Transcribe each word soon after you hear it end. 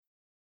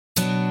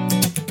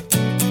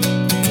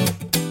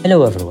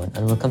Hello everyone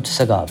and welcome to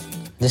Sagab.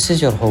 This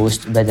is your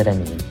host Badr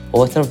Amin,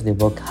 author of the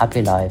book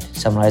Happy Life,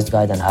 Summarized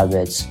Guide and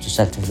Habits to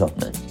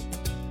Self-Development.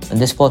 In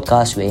this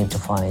podcast, we aim to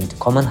find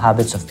common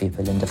habits of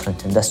people in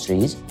different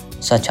industries,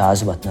 such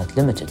as but not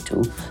limited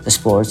to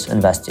sports,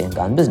 investing,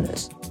 and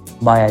business,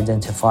 by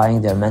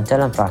identifying their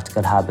mental and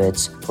practical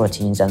habits,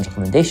 routines, and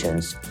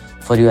recommendations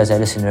for you as a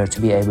listener to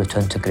be able to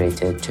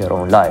integrate it to your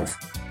own life.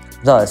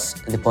 Thus,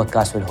 the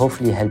podcast will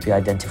hopefully help you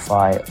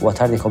identify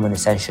what are the common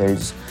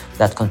essentials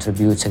that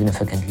contribute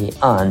significantly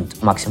and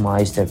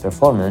maximize their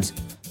performance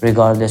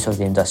regardless of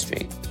the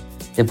industry.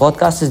 The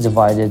podcast is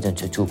divided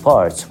into two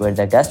parts, where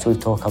the guest will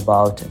talk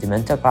about the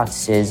mental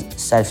practices,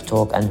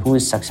 self-talk, and who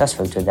is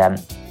successful to them,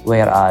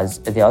 whereas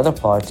the other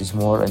part is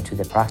more into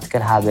the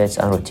practical habits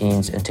and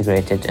routines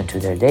integrated into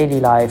their daily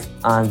life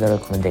and the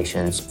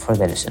recommendations for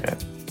the listener.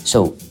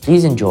 So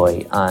please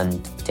enjoy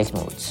and take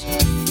notes.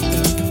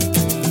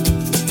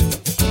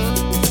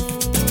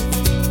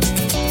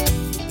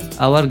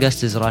 Our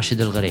guest is Rashid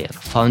Al Ghareer,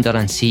 founder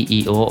and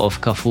CEO of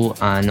Kafoo,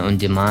 an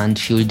on-demand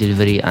fuel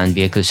delivery and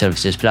vehicle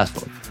services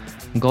platform.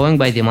 Going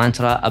by the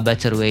mantra, a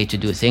better way to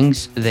do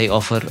things, they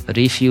offer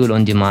refuel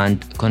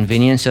on-demand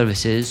convenience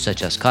services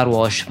such as car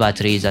wash,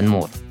 batteries, and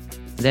more.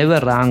 They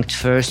were ranked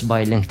first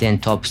by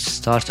LinkedIn Top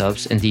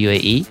Startups in the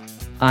UAE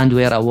and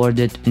were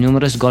awarded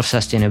numerous Gulf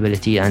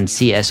Sustainability and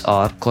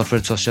CSR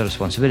Corporate Social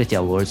Responsibility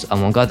Awards,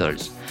 among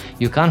others.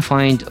 You can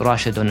find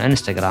Rashid on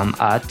Instagram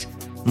at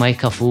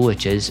MyKafu,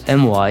 which is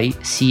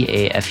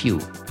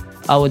MYCAFU.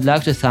 I would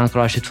like to thank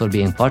Rashid for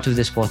being part of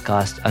this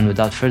podcast, and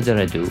without further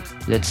ado,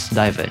 let's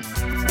dive in.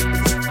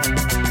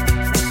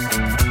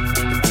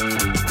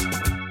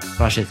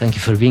 Rashid, thank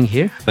you for being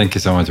here. Thank you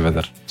so much,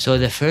 Badr. So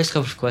the first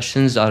couple of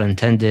questions are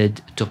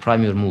intended to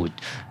prime your mood.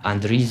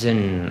 And the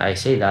reason I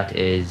say that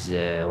is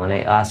when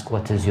I ask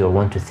what is your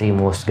 1 to 3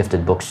 most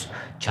gifted books,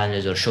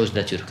 channels, or shows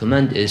that you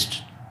recommend,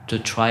 is to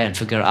try and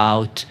figure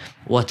out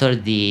what are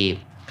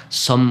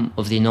some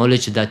of the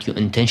knowledge that you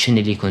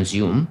intentionally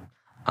consume,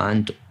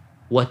 and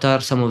what are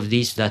some of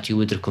these that you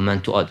would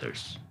recommend to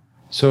others?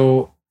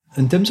 So,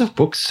 in terms of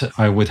books,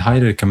 I would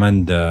highly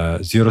recommend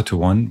 0 to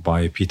 1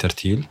 by Peter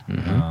Thiel.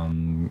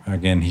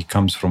 Again, he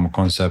comes from a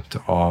concept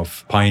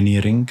of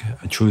pioneering,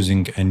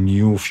 choosing a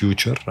new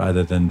future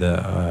rather than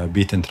the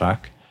beaten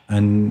track.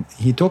 And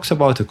he talks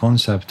about a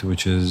concept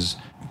which is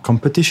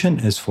competition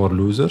is for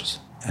losers,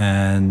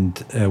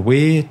 and a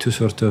way to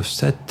sort of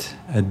set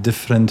a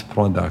different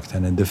product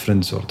and a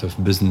different sort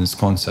of business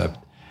concept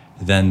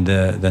than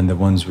the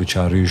ones which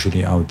are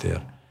usually out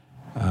there.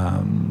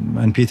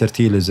 And Peter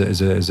Thiel is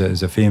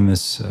a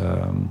famous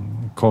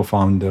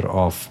co-founder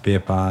of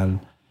PayPal.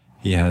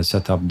 He has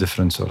set up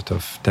different sort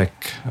of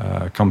tech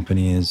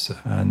companies,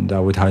 and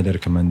I would highly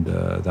recommend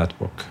that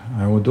book.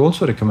 I would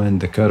also recommend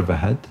The Curve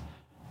Ahead,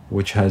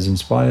 which has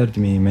inspired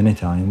me many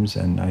times,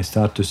 and I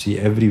start to see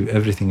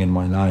everything in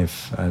my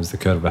life as the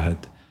curve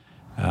ahead,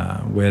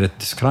 where it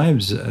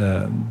describes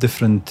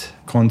different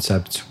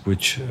concepts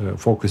which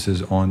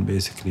focuses on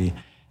basically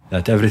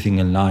that everything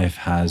in life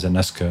has an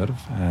S-curve,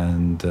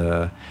 and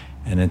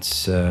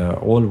it's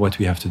all what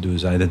we have to do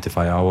is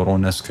identify our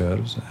own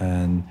S-curves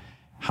and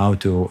how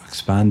to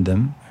expand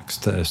them,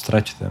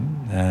 stretch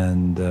them,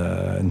 and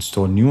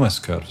install new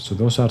S-curves. So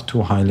those are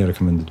 2 highly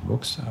recommended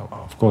books.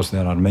 Of course,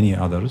 there are many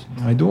others.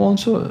 I do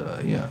also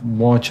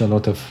watch a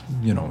lot of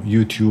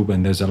YouTube,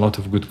 and there's a lot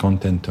of good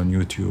content on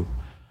YouTube.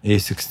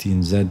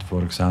 A16Z,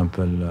 for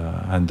example,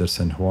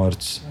 Anderson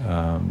Schwartz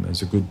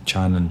is a good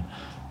channel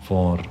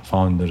for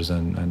founders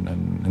and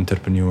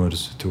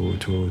entrepreneurs to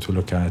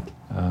look at.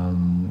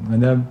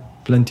 And there are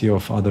plenty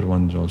of other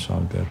ones also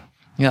out there.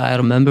 Yeah, I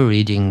remember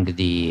reading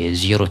the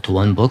 0 to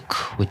 1 book,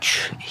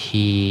 which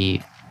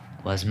he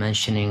was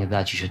mentioning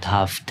that you should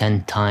have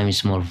 10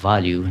 times more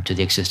value to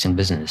the existing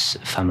business,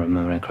 if I'm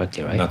remembering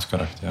correctly, right? That's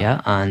correct,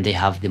 Yeah, and they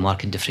have the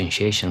market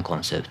differentiation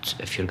concept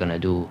if you're going to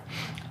do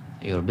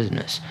your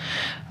business.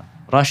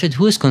 Rashid,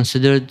 who is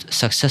considered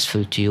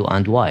successful to you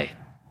and why?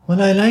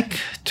 Well, I like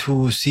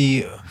to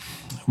see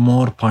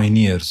more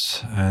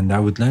pioneers, and I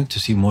would like to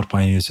see more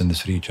pioneers in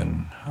this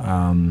region.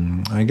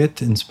 I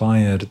get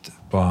inspired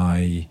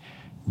by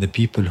the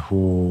people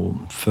who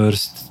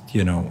first,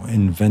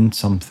 invent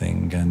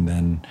something, and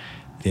then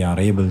they are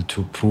able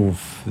to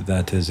prove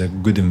that is a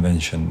good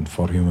invention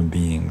for human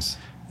beings.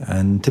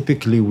 And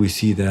typically we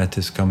see that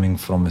is coming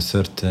from a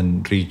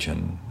certain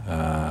region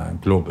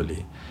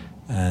globally.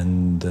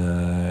 And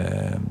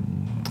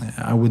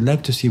I would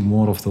like to see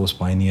more of those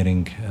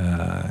pioneering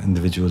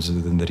individuals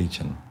within the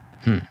region.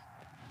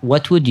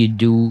 What would you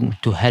do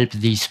to help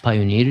these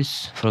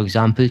pioneers, for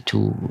example,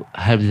 to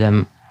help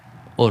them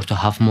or to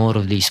have more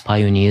of these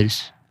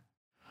pioneers?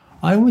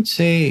 I would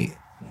say,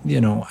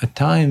 at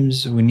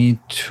times we need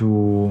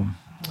to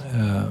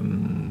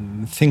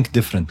think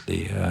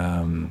differently.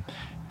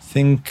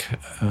 Think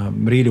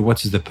really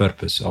what is the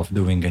purpose of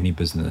doing any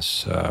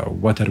business?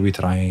 What are we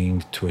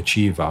trying to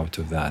achieve out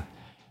of that?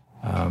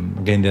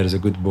 Again, there is a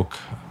good book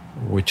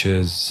which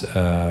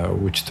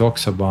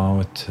talks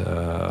about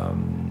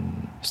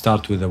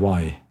Start with the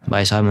Why.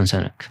 By Simon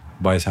Sinek.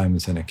 By Simon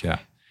Sinek, yeah.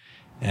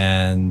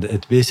 And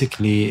it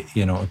basically,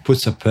 it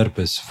puts a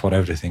purpose for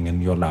everything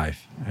in your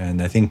life.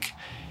 And I think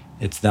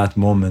it's that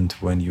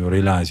moment when you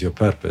realize your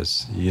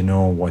purpose, you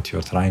know what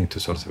you're trying to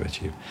sort of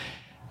achieve.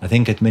 I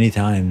think at many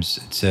times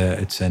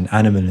it's an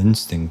animal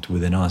instinct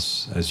within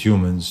us as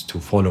humans to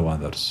follow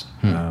others.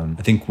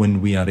 I think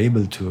when we are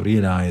able to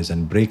realize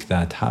and break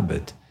that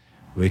habit,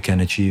 we can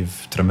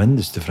achieve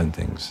tremendous different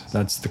things.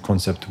 That's the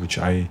concept which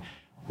I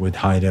would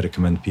highly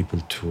recommend people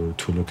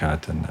to look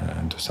at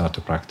and to start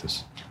to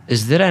practice.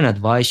 Is there an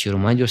advice you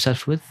remind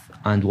yourself with,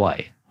 and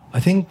why? I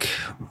think,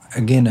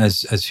 again,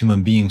 as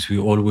human beings, we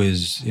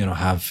always,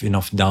 have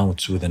enough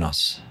doubts within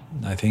us.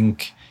 I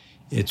think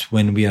it's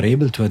when we are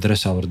able to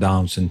address our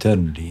doubts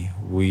internally,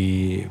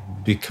 we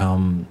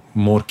become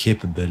more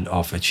capable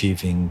of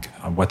achieving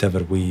whatever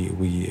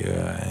we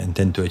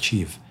intend to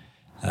achieve,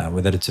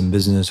 whether it's in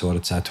business or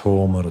it's at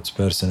home or it's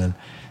personal.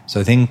 So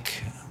I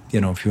think,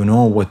 if you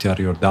know what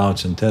are your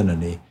doubts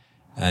internally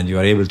and you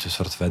are able to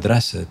sort of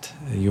address it,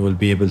 you will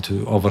be able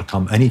to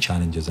overcome any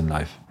challenges in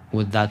life.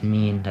 Would that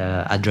mean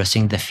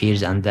addressing the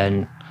fears, and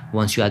then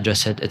once you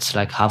address it, it's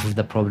like half of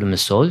the problem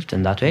is solved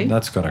in that way?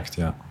 That's correct,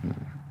 yeah.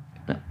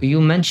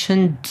 You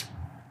mentioned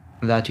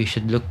that you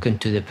should look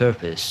into the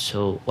purpose.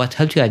 So what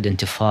helped you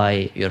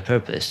identify your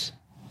purpose?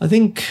 I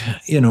think,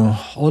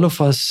 all of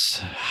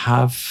us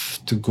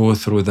have to go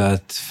through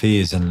that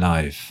phase in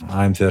life.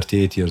 I'm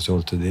 38 years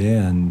old today,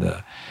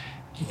 and,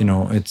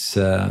 it's,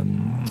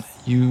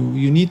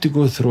 you need to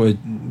go through,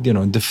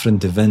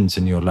 different events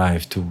in your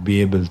life to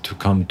be able to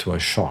come to a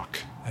shock,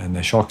 and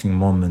a shocking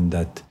moment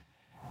that,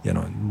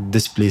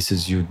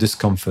 displaces you,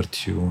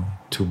 discomforts you,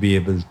 to be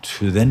able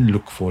to then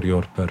look for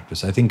your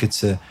purpose. I think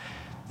it's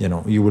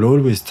you will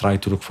always try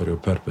to look for your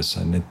purpose,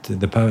 and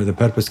the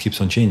purpose keeps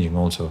on changing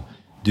also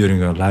during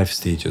your life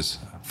stages.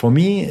 For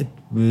me, it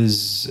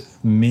was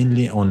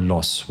mainly on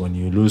loss. When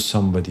you lose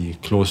somebody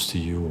close to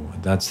you,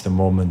 that's the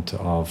moment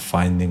of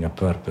finding a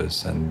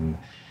purpose and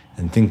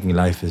thinking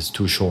life is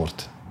too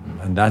short.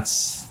 And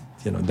that's,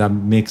 that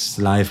makes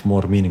life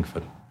more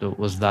meaningful. So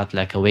was that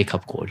like a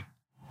wake-up call?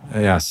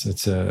 Yes,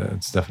 it's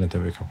definitely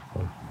a wake-up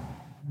call.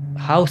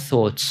 How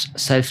thoughts,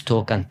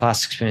 self-talk, and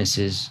past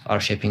experiences are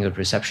shaping your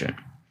perception?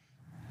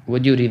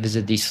 Would you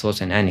revisit these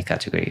thoughts in any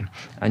category?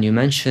 And you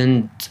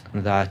mentioned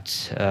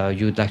that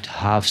you'd like to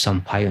have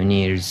some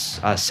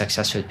pioneers as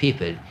successful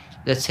people.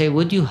 Let's say,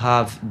 would you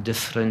have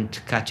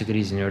different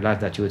categories in your life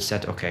that you would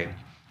set, okay,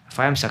 if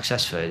I am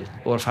successful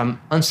or if I'm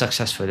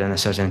unsuccessful in a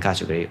certain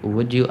category,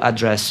 would you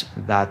address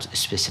that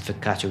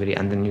specific category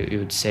and then you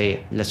would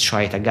say, let's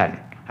try it again?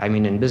 I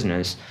mean, in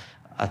business,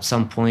 at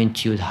some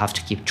point you'd have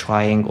to keep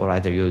trying, or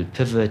either you'll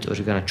pivot or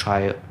you're going to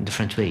try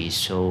different ways.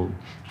 So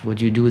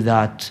would you do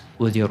that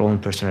with your own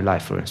personal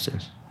life, for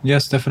instance?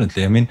 Yes,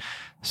 definitely. I mean,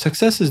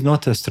 success is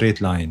not a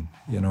straight line.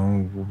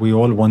 We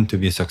all want to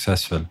be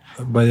successful,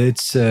 but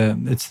it's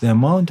the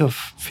amount of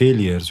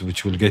failures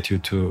which will get you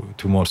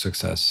to more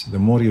success. The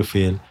more you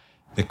fail,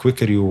 the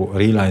quicker you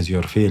realize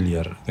your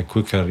failure, the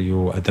quicker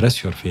you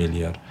address your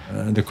failure,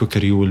 the quicker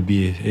you will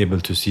be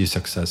able to see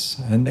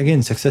success. And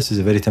again, success is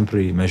a very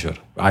temporary measure.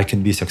 I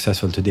can be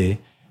successful today,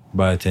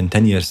 but in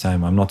 10 years'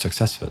 time, I'm not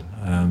successful.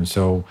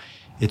 So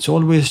it's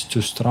always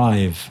to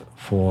strive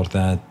for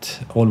that,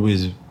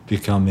 always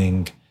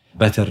becoming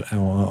better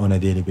on a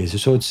daily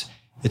basis. So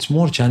it's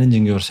more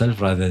challenging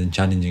yourself rather than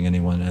challenging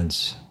anyone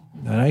else.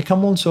 And I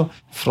come also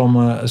from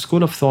a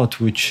school of thought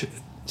which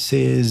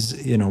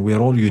says, we are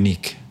all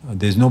unique.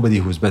 There's nobody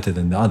who's better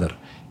than the other.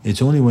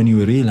 It's only when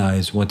you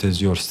realize what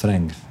is your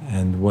strength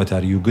and what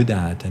are you good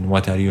at and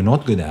what are you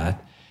not good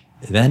at,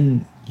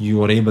 then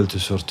you are able to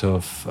sort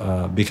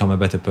of become a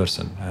better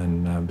person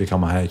and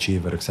become a high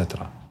achiever,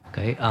 etc.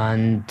 Okay,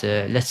 and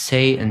let's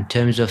say in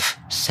terms of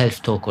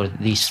self-talk or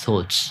these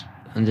thoughts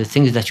and the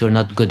things that you're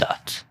not good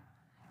at,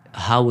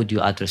 how would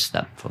you address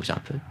them, for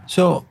example?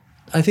 So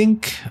I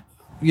think,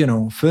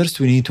 first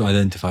we need to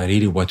identify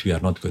really what we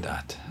are not good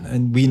at,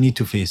 and we need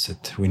to face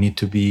it. We need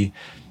to be,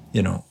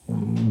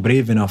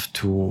 brave enough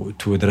to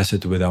address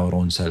it with our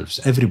own selves.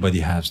 Everybody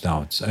has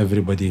doubts.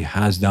 Everybody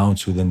has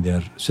doubts within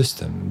their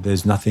system.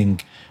 There's nothing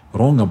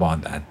wrong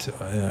about that.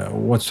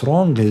 What's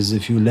wrong is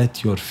if you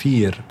let your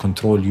fear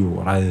control you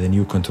rather than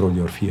you control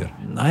your fear.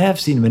 I have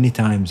seen many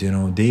times,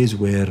 days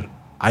where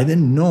I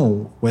didn't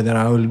know whether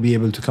I will be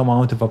able to come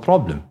out of a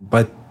problem.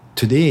 But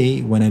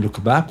today, when I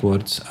look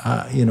backwards,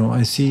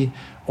 I see,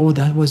 oh,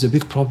 that was a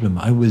big problem.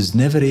 I was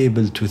never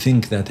able to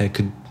think that I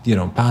could,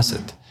 pass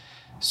it.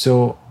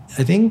 So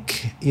I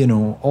think,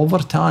 over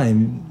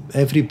time,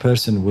 every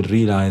person will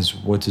realize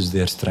what is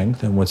their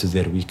strength and what is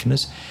their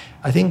weakness.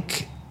 I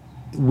think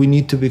we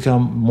need to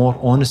become more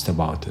honest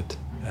about it.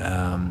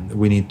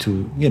 We need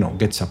to,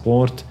 get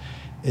support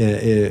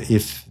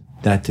if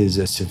that is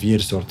a severe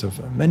sort of,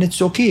 and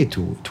it's okay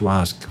to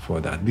ask for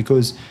that,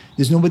 because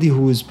there's nobody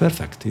who is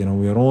perfect.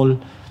 We are all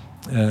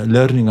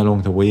learning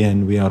along the way,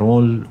 and we are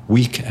all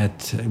weak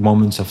at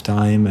moments of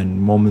time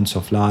and moments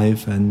of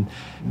life, and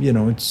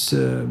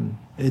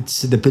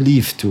it's the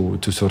belief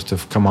to sort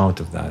of come out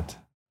of that.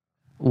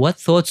 What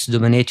thoughts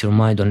dominate your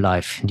mind on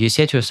life? Do you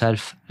say to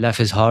yourself, life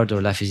is hard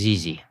or life is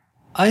easy?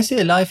 I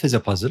say life is a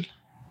puzzle,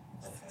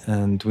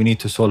 and we need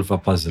to solve a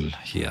puzzle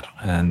here.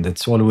 And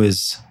it's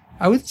always,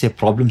 I would say,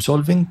 problem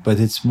solving,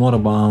 but it's more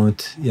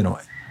about,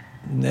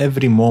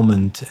 every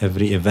moment,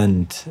 every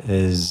event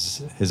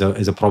is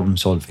a problem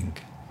solving.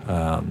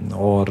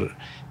 Or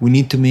we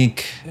need to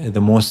make the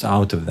most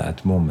out of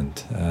that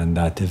moment and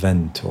that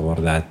event, or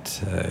that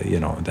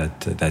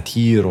that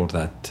year or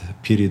that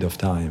period of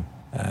time.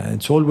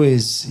 It's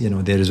always,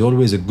 there is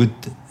always a good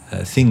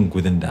thing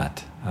within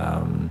that.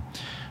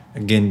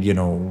 Again,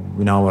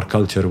 in our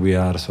culture, we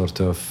are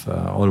sort of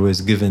always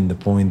given the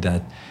point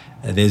that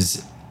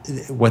there's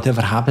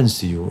whatever happens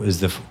to you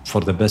is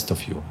for the best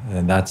of you,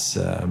 and that's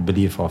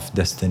belief of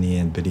destiny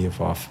and belief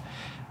of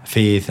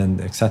faith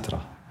and etc.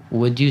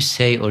 Would you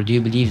say, or do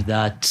you believe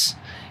that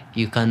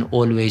you can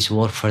always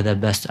work for the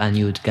best and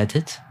you'd get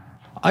it?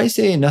 I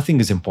say nothing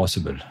is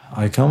impossible.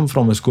 I come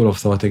from a school of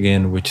thought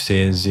again, which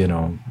says,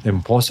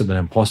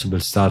 impossible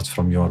starts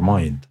from your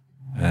mind.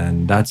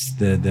 And that's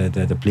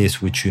the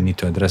place which you need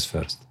to address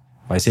first.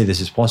 If I say this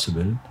is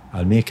possible,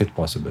 I'll make it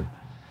possible.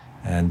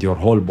 And your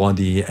whole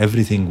body,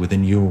 everything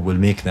within you will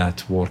make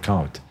that work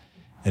out.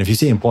 And if you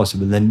say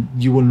impossible, then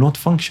you will not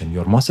function.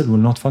 Your muscle will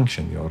not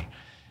function.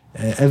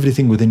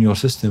 Everything within your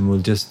system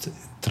will just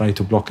try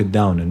to block it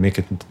down and make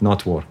it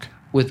not work.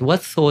 With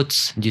what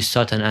thoughts do you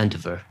start an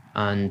endeavor?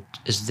 And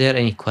is there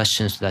any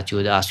questions that you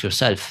would ask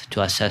yourself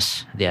to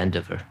assess the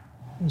endeavor?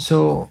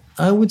 So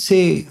I would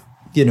say,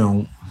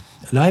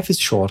 life is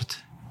short.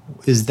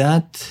 Is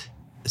that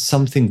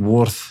something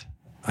worth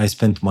I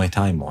spent my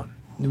time on?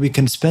 We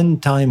can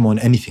spend time on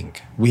anything.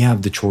 We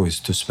have the choice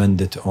to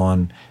spend it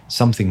on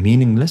something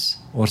meaningless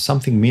or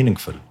something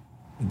meaningful.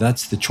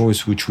 That's the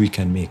choice which we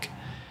can make.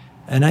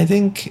 And I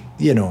think,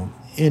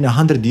 in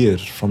 100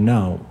 years from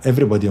now,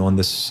 everybody on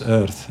this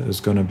earth is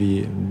going to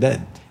be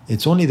dead.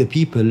 It's only the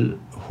people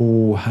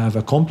who have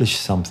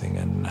accomplished something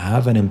and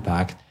have an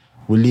impact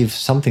will leave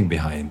something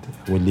behind,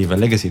 will leave a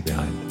legacy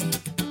behind.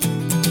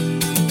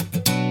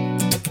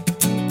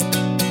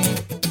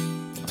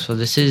 So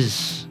this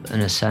is,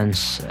 in a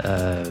sense,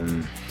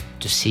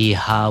 to see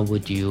how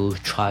would you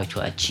try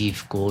to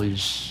achieve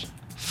goals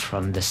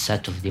from the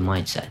set of the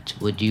mindset.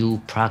 Would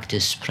you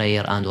practice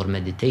prayer and or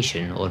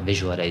meditation or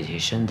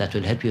visualization that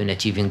will help you in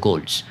achieving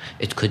goals?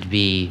 It could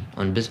be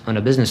on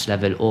a business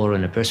level or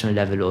on a personal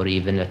level, or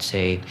even, let's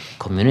say,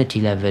 community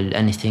level,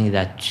 anything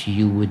that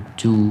you would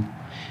do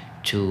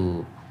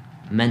to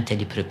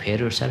mentally prepare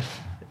yourself?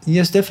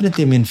 Yes,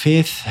 definitely. I mean,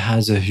 faith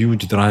has a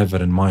huge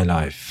driver in my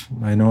life.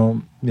 I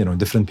know,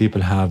 different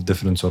people have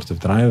different sort of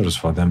drivers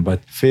for them,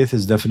 but faith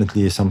is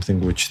definitely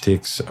something which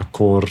takes a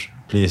core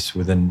place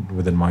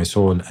within my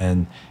soul,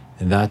 and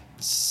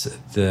that's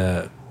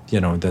the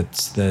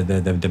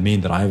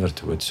main driver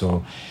to it.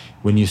 So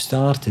when you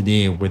start a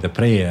day with a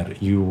prayer,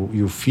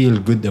 you feel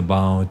good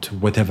about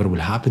whatever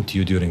will happen to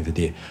you during the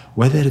day,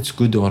 whether it's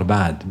good or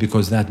bad,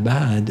 because that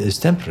bad is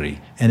temporary.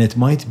 And it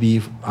might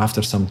be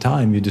after some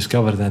time you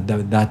discover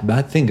that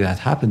bad thing that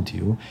happened to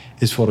you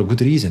is for a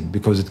good reason,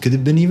 because it could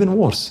have been even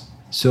worse.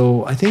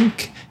 So I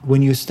think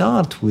when you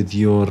start with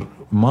your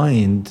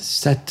mind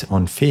set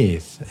on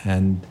faith,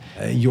 and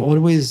you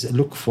always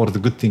look for the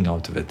good thing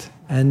out of it.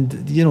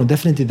 And,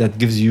 definitely that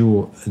gives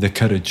you the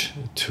courage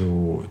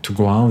to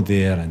go out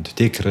there and to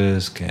take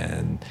risk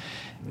and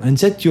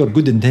set your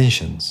good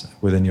intentions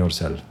within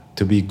yourself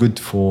to be good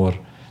for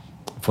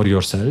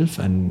yourself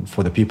and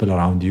for the people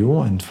around you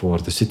and for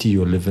the city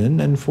you live in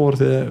and for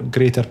the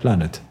greater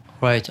planet.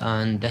 Right.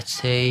 And let's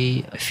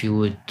say if you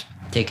would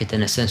take it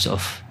in a sense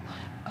of,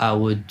 I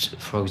would,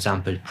 for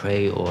example,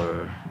 pray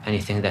or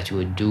anything that you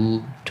would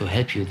do to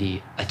help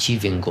you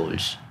achieving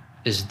goals.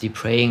 Is the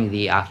praying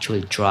the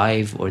actual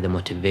drive or the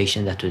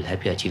motivation that will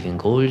help you achieving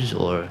goals,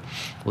 or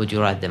would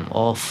you write them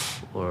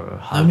off, or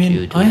how do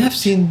you do I have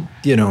seen,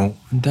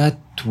 that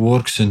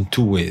works in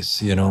two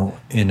ways. In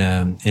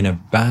a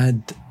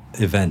bad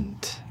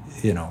event,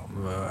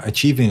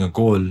 achieving a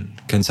goal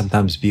can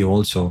sometimes be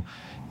also,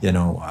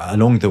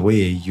 along the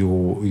way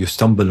you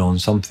stumble on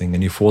something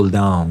and you fall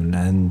down,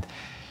 and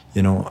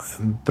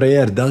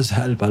prayer does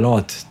help a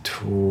lot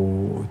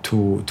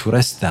to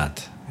rest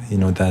that,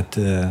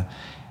 that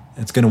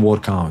it's going to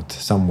work out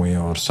some way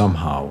or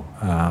somehow,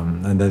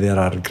 and that there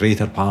are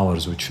greater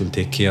powers which will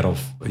take care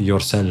of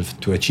yourself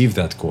to achieve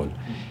that goal.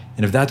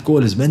 And if that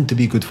goal is meant to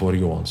be good for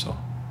you also.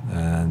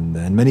 And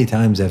many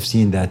times I've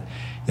seen that,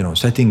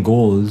 setting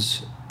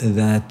goals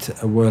that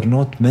were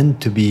not meant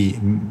to be,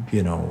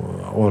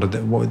 or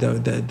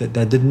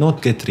that did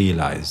not get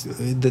realized,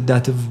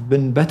 that have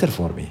been better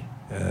for me,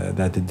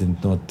 that it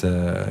did not,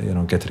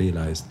 get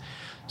realized.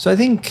 So I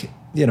think,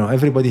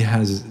 everybody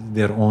has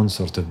their own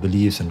sort of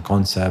beliefs and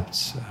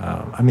concepts.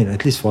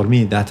 At least for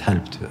me, that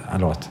helped a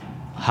lot.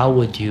 How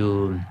would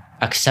you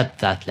accept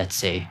that, let's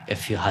say,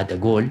 if you had a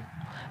goal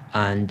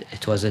and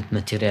it wasn't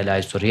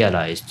materialized or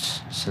realized,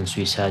 since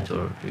you said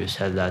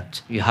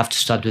that you have to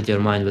start with your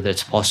mind whether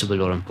it's possible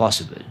or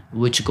impossible?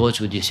 Which goals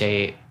would you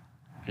say,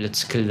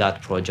 let's kill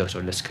that project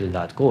or let's kill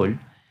that goal?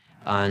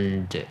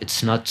 and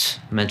it's not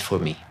meant for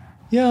me?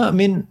 Yeah, I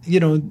mean,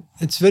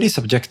 it's very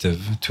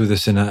subjective to the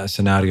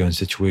scenario and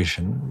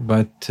situation,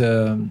 but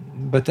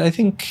I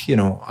think,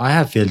 I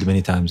have failed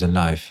many times in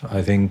life.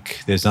 I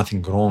think there's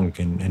nothing wrong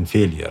in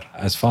failure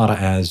as far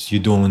as you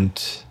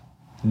don't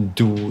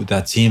do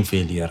that same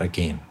failure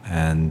again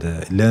and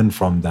learn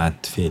from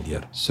that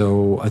failure.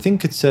 So I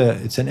think it's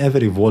an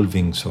ever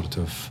evolving sort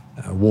of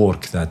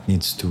work that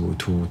needs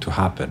to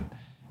happen.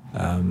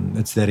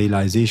 It's the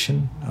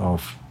realization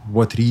of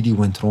what really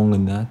went wrong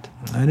in that.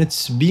 And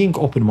it's being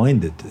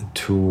open-minded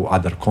to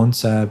other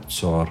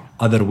concepts or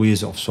other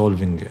ways of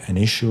solving an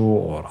issue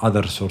or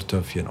other sort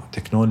of,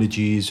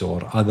 technologies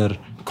or other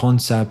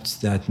concepts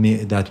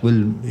that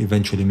will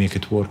eventually make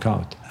it work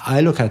out.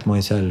 I look at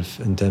myself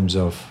in terms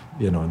of,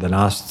 the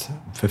last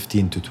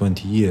 15 to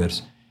 20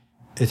 years.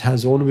 It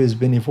has always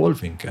been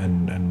evolving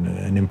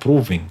and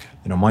improving.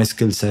 My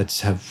skill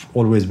sets have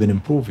always been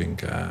improving.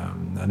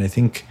 And I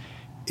think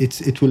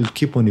it will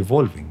keep on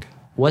evolving.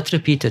 What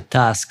repeated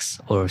tasks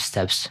or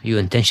steps you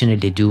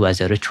intentionally do as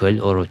a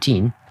ritual or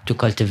routine to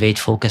cultivate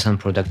focus and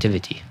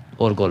productivity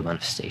or goal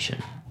manifestation?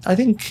 I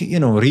think,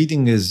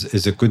 reading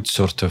is a good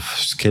sort of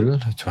skill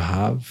to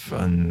have.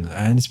 And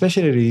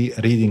especially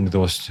reading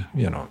those,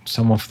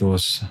 some of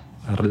those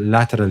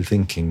lateral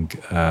thinking,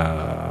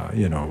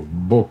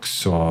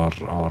 books or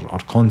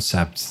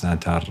concepts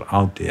that are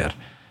out there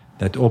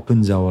that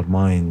opens our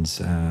minds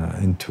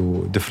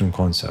into different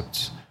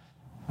concepts.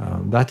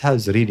 That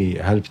has really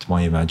helped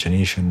my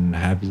imagination,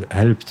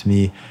 helped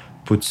me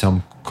put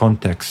some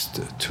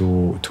context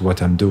to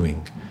what I'm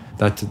doing.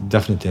 That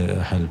definitely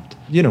helped.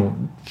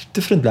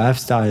 Different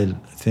lifestyle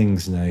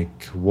things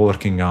like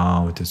working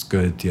out is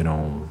good,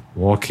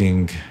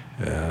 walking,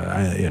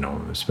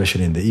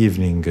 especially in the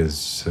evening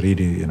is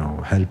really,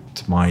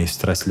 helped my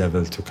stress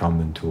level to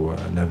come into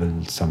a level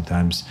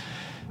sometimes.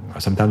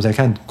 Sometimes I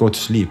can't go to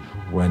sleep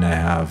when I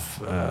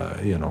have,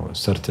 a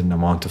certain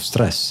amount of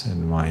stress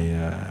in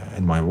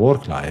my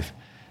work life.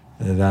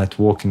 That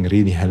walking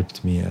really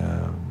helped me.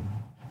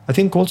 I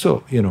think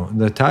also,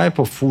 the type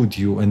of food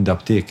you end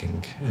up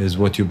taking is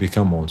what you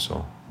become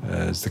also.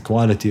 It's the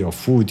quality of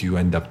food you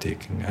end up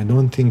taking. I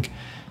don't think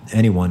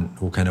anyone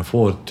who can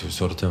afford to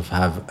sort of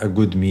have a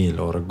good meal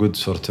or a good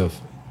sort of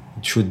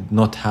should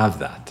not have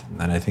that.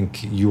 And I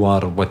think you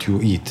are what you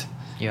eat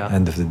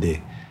end of the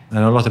day. And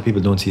a lot of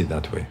people don't see it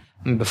that way.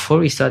 Before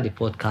we start the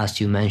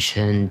podcast, you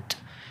mentioned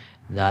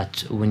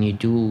that when you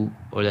do,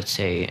 or let's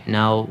say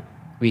now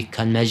we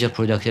can measure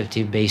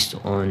productivity based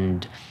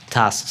on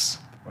tasks,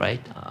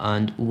 right?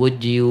 And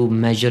would you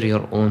measure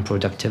your own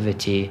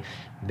productivity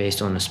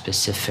based on a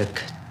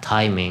specific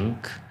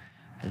timing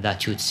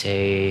that you'd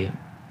say,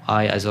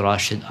 I, as a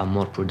Rashid, am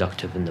more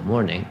productive in the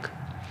morning,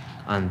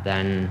 and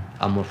then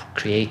I'm more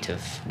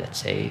creative, let's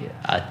say,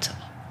 at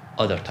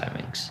other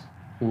timings?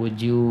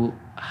 Would you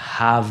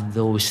have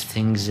those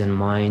things in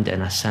mind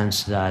in a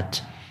sense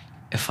that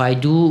if I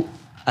do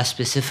a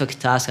specific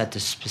task at a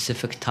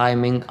specific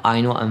timing,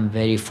 I know I'm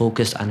very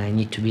focused and I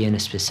need to be in a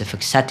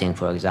specific setting,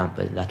 for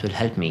example, that will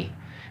help me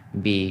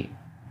be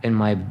in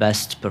my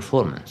best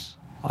performance?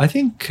 I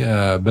think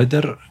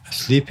better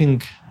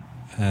sleeping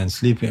and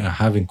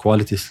having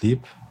quality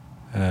sleep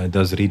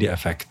does really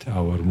affect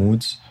our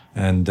moods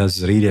and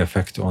does really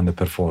affect on the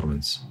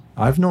performance.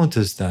 I've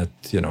noticed that,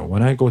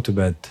 when I go to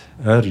bed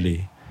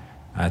early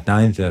at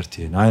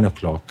 9:30, 9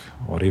 o'clock,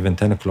 or even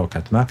 10 o'clock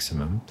at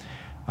maximum,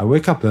 I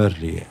wake up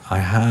early, I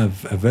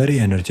have a very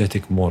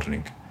energetic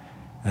morning,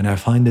 and I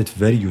find it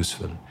very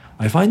useful.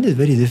 I find it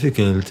very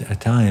difficult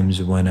at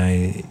times when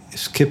I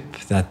skip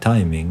that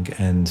timing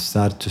and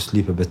start to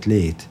sleep a bit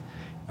late.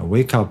 I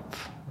wake up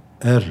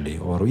early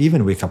or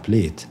even wake up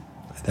late,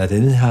 that I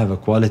didn't have a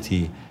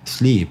quality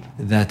sleep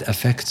that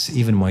affects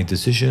even my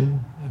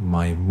decision,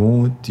 my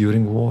mood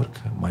during work,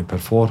 my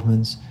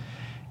performance.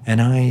 And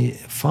I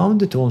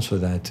found it also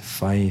that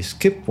if I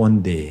skip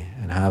one day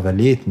and have a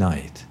late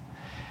night,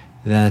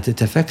 that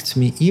it affects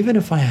me even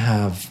if I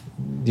have,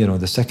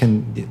 the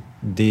second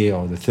day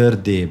or the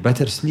third day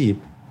better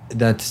sleep,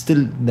 that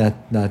still that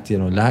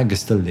lag is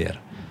still there.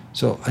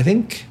 So I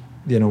think,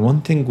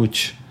 one thing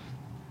which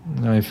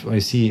I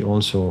see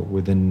also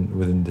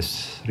within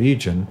this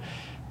region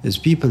is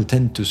people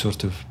tend to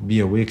sort of be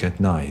awake at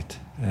night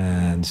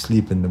and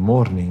sleep in the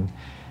morning.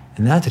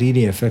 And that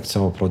really affects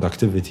our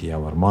productivity,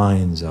 our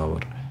minds,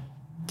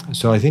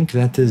 So I think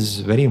that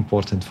is very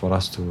important for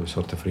us to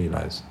sort of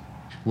realize.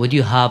 Would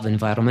you have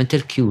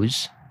environmental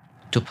cues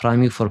to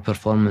prime you for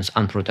performance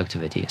and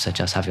productivity, such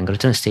as having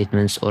written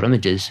statements or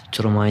images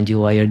to remind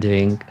you why you're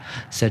doing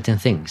certain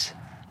things?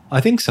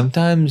 I think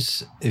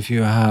sometimes if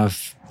you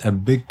have a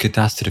big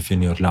catastrophe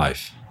in your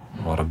life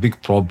or a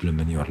big problem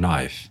in your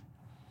life,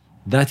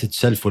 that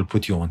itself will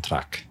put you on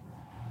track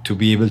to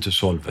be able to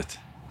solve it.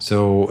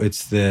 So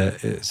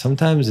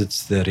sometimes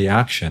it's the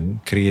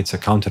reaction creates a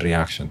counter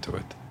reaction to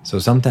it. So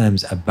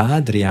sometimes a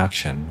bad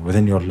reaction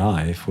within your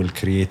life will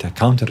create a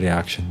counter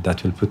reaction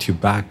that will put you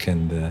back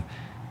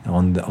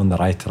on the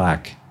right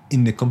track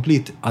in the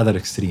complete other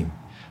extreme.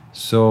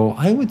 So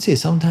I would say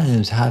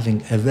sometimes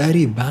having a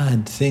very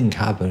bad thing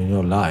happen in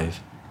your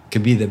life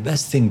could be the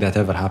best thing that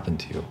ever happened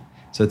to you.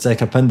 So it's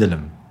like a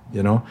pendulum,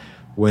 you know,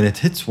 when it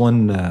hits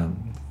one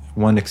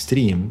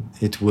extreme,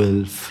 it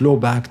will flow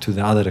back to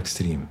the other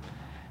extreme.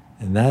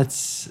 And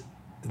that's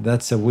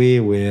a way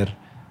where,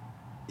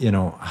 you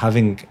know,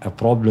 having a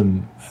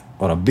problem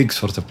or a big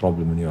sort of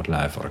problem in your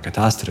life or a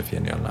catastrophe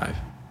in your life.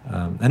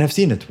 And I've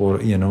seen it,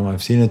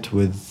 I've seen it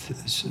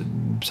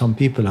with some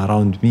people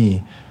around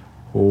me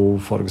who,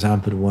 for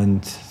example,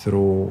 went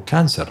through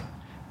cancer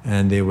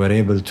and they were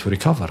able to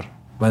recover.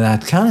 But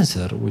that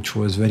cancer, which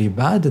was very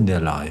bad in their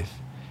life,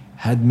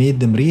 had made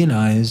them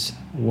realize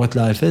what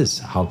life is,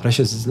 how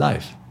precious is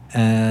life.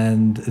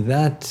 And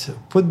that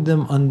put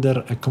them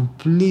under a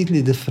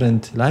completely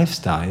different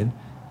lifestyle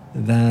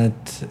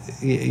that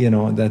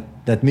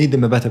made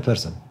them a better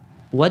person.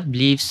 What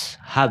beliefs,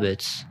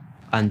 habits,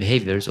 and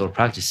behaviors or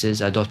practices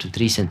adopted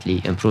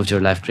recently improved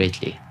your life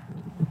greatly?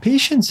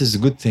 Patience is a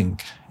good thing.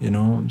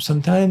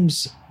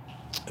 Sometimes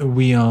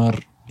we are,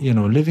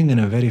 living in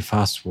a very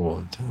fast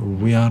world.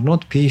 We are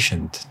not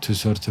patient to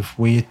sort of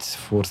wait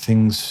for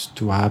things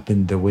to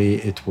happen the way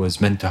it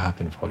was meant to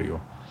happen for you.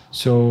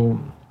 So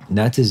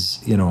that is,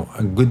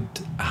 a good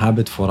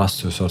habit for us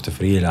to sort of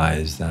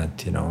realize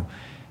that,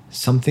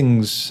 some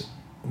things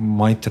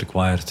might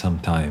require some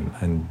time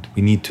and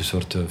we need to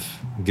sort of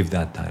give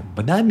that time.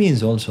 But that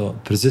means also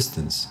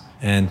persistence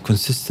and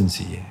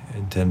consistency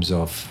in terms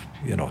of,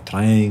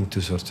 trying to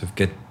sort of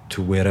get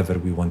to wherever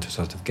we want to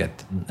sort of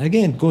get.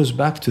 Again, it goes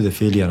back to the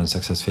failure and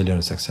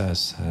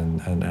success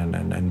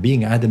and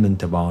being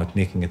adamant about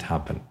making it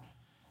happen.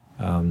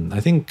 I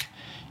think,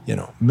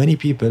 many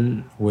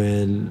people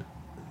will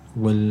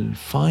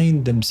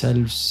find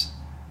themselves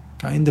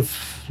kind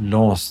of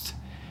lost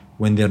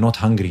when they're not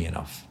hungry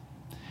enough.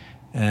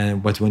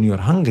 But when you're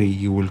hungry,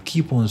 you will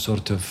keep on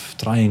sort of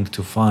trying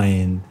to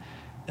find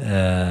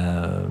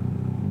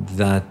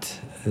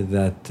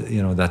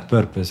that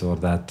purpose or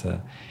that.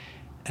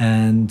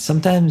 And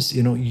sometimes,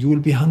 you will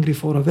be hungry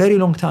for a very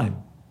long time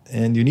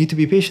and you need to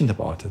be patient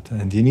about it.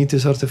 And you need to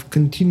sort of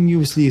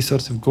continuously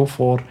sort of go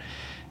for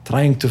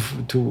trying to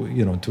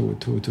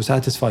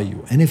satisfy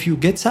you. And if you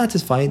get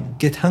satisfied,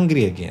 get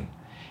hungry again.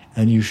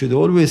 And you should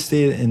always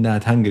stay in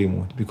that hungry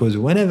mood, because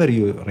whenever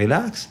you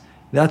relax,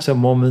 that's a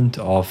moment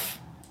of,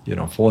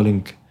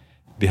 falling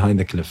behind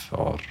the cliff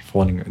or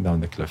falling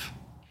down the cliff.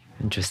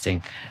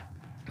 Interesting.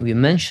 We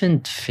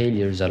mentioned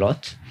failures a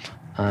lot,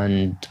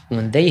 and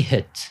when they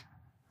hit,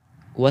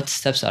 what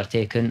steps are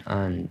taken,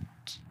 and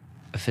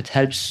if it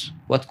helps,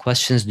 what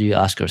questions do you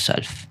ask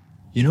yourself?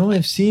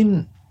 I've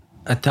seen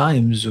at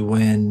times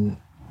when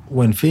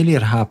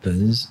failure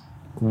happens,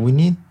 we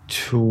need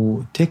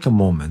to take a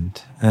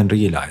moment and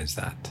realize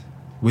that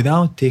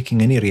without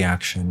taking any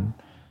reaction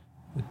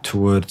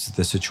towards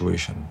the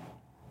situation.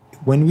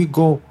 When we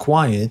go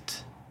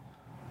quiet,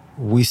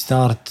 we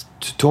start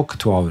to talk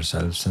to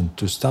ourselves and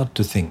to start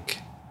to think.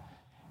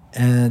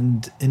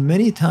 And in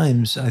many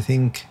times, I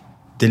think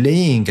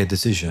delaying a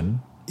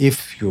decision,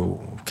 if you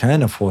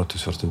can afford to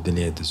sort of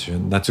delay a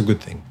decision, that's a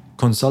good thing.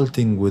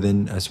 Consulting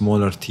within a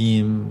smaller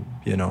team,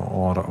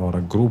 or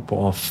a group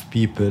of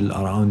people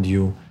around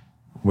you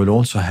will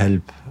also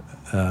help.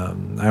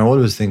 I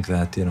always think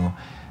that,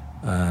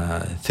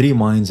 3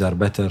 minds are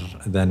better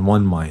than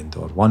 1 mind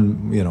or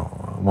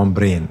one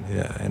brain.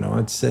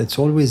 It's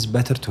always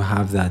better to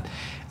have that,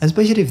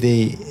 especially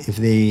if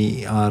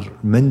they are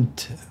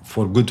meant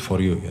for good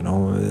for you,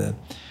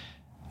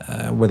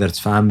 whether it's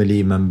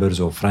family members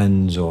or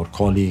friends or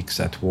colleagues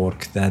at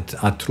work that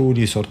are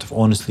truly sort of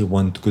honestly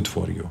want good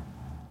for you.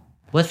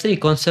 What 3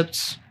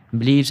 concepts,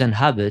 beliefs, and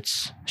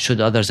habits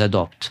should others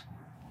adopt?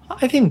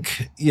 I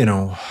think,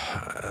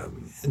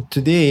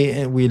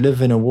 today we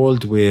live in a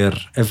world where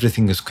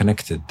everything is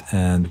connected,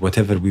 and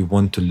whatever we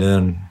want to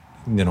learn,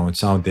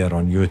 it's out there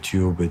on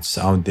YouTube, it's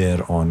out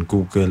there on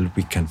Google,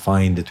 we can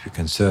find it, we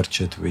can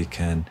search it,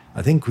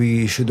 I think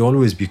we should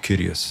always be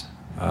curious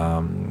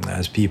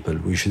as people.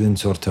 We shouldn't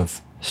sort of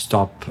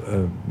stop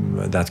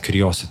that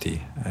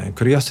curiosity.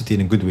 Curiosity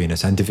in a good way, in a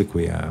scientific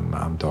way,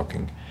 I'm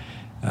talking.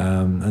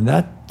 And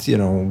that,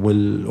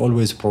 will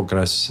always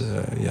progress,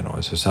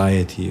 a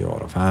society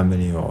or a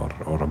family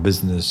or a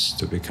business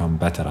to become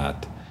better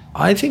at.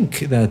 I think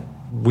that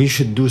we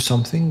should do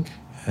something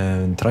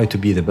and try to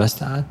be the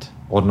best at,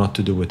 or not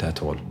to do it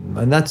at all.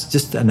 And that's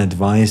just an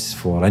advice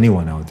for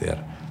anyone out there.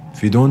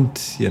 If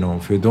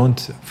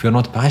you're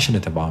not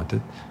passionate about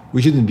it,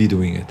 we shouldn't be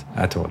doing it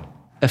at all.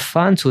 If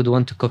fans would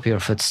want to copy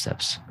your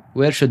footsteps,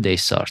 where should they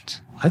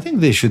start? I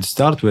think they should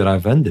start where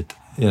I've ended.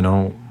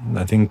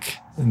 I think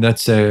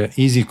that's an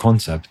easy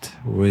concept,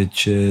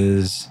 which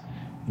is,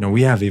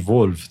 we have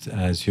evolved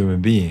as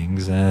human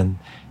beings, and,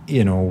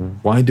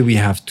 why do we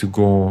have to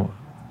go,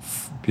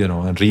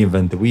 and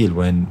reinvent the wheel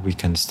when we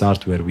can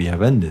start where we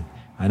have ended?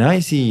 And I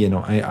see,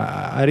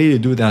 I really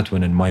do that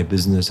when in my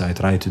business. I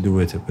try to do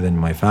it within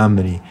my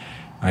family.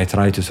 I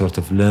try to sort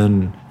of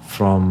learn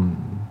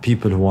from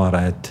people who are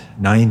at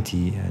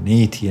 90 and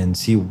 80 and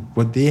see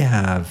what they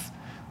have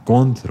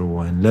gone through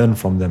and learn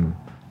from them.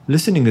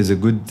 listening is a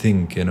good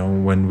thing.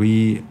 When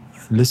we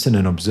listen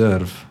and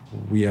observe,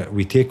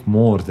 we take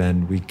more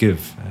than we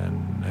give.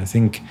 And I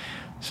think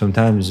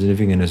sometimes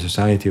living in a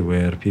society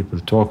where people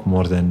talk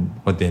more than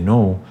what they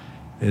know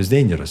is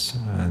dangerous,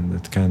 and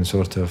it can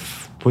sort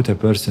of put a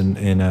person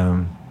in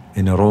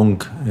a wrong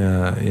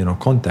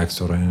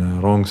context or in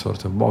a wrong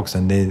sort of box,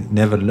 and they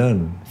never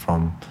learn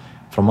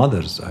from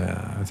others.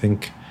 I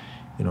think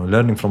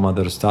learning from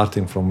others,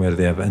 starting from where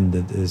they have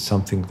ended, is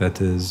something that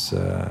is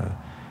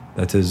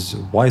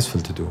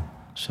wiseful to do.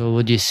 So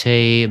would you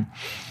say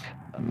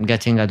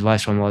getting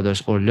advice from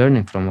others or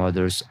learning from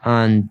others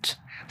and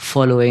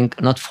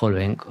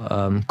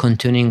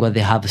continuing what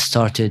they have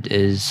started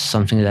is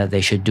something that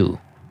they should do?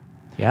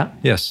 Yeah?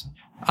 Yes.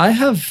 I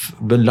have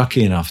been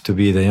lucky enough to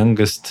be the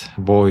youngest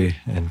boy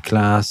in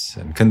class,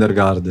 in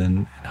kindergarten,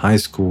 in high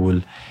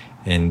school,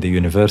 in the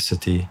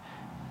university.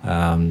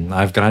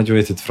 I've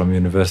graduated from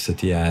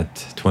university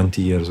at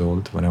 20 years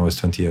old, when I was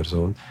 20 years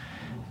old.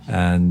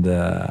 And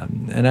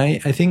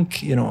I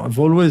think, I've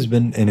always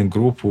been in a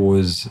group who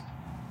was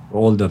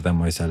older than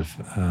myself,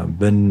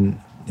 been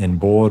in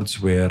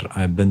boards where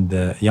I've been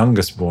the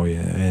youngest boy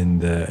in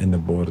the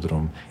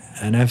boardroom.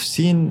 And I've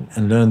seen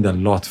and learned a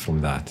lot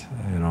from that,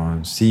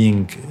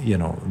 seeing,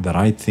 the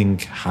right thing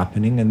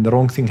happening and the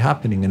wrong thing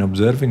happening, and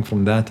observing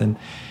from that, and,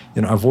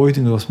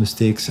 avoiding those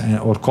mistakes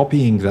or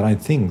copying the right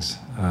things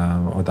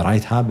or the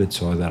right habits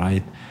or the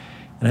right.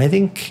 And I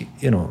think,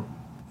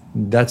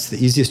 that's the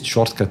easiest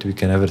shortcut we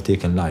can ever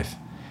take in life,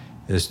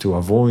 is to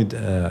avoid,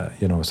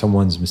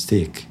 someone's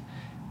mistake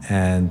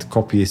and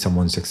copy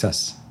someone's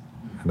success.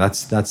 And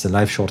that's a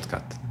life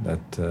shortcut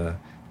that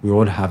we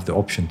all have the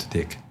option to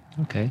take.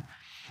 Okay.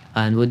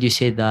 And would you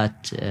say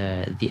that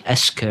the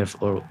S-curve,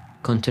 or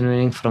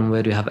continuing from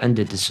where you have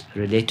ended, is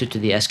related to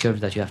the S-curve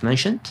that you have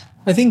mentioned?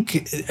 I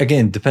think,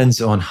 again,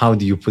 depends on how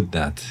do you put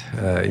that,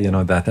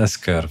 that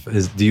S-curve.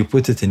 Do you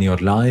put it in your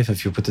life?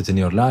 If you put it in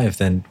your life,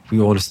 then we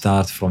all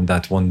start from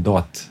that one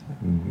dot,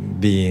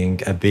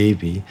 being a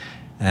baby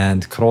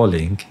and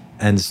crawling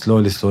and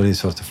slowly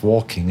sort of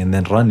walking and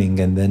then running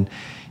and then,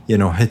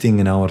 hitting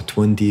in our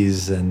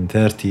 20s and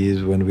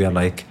 30s when we are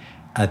like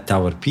at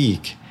our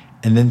peak.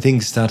 And then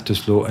things start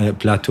to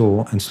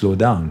plateau and slow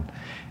down.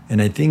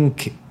 And I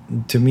think,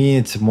 to me,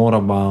 it's more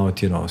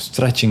about,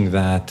 stretching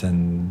that,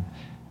 and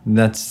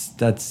that's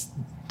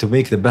to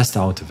make the best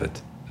out of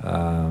it,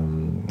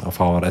 of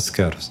our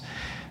S-curves.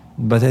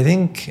 But I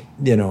think,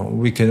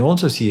 we can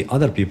also see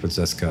other people's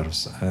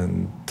S-curves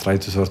and try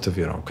to sort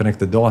of, connect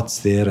the dots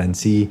there and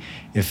see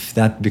if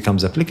that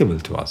becomes applicable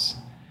to us.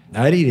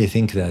 I really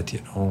think that,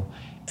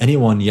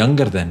 anyone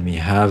younger than me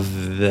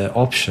have the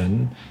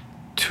option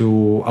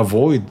to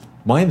avoid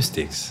my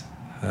mistakes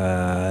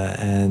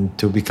and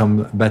to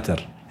become better.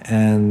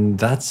 And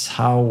that's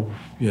how,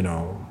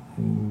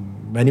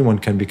 anyone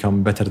can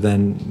become better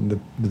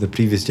than the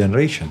previous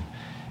generation.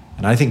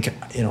 And I think,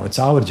 it's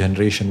our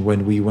generation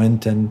when we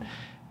went and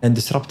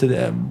disrupted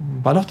a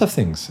lot of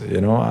things,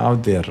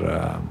 out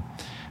there.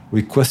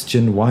 We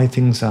question why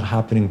things are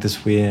happening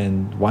this way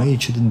and why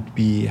it shouldn't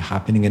be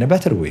happening in a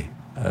better way.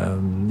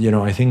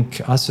 I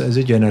think us as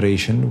a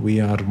generation, we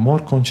are more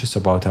conscious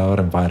about our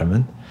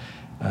environment,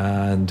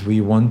 and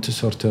we want to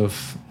sort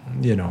of,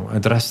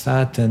 address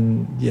that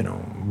and,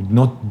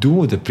 not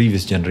do the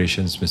previous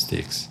generation's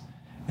mistakes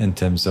in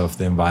terms of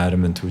the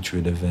environment which we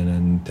live in,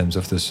 and in terms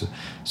of the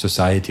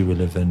society we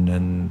live in,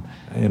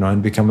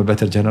 and become a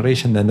better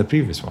generation than the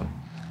previous one.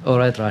 All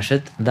right,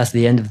 Rashid, that's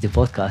the end of the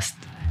podcast.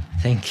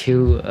 Thank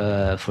you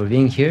for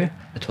being here.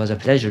 It was a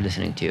pleasure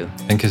listening to you.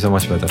 Thank you so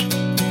much, Badr.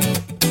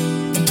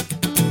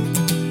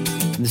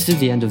 This is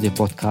the end of the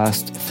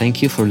podcast.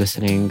 Thank you for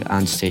listening,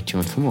 and stay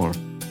tuned for more.